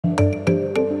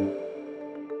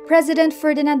President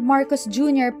Ferdinand Marcos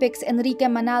Jr. picks Enrique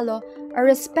Manalo, a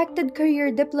respected career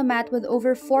diplomat with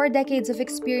over 4 decades of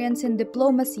experience in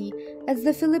diplomacy, as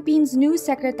the Philippines' new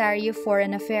Secretary of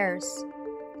Foreign Affairs.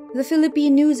 The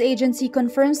Philippine news agency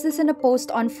confirms this in a post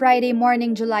on Friday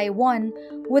morning, July 1,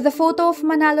 with a photo of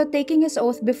Manalo taking his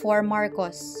oath before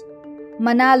Marcos.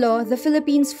 Manalo, the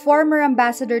Philippines' former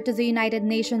ambassador to the United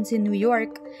Nations in New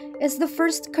York, is the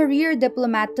first career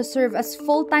diplomat to serve as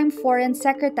full-time foreign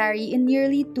secretary in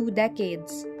nearly 2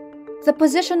 decades. The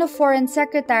position of foreign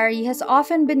secretary has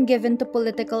often been given to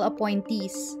political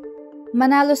appointees.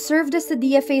 Manalo served as the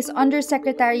DFA's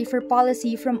Undersecretary for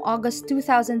Policy from August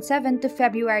 2007 to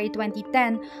February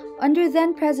 2010 under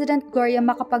then-President Gloria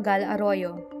Macapagal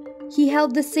Arroyo. He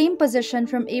held the same position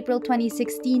from April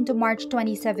 2016 to March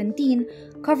 2017,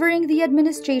 covering the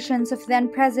administrations of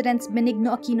then-Presidents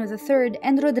Benigno Aquino III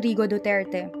and Rodrigo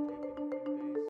Duterte.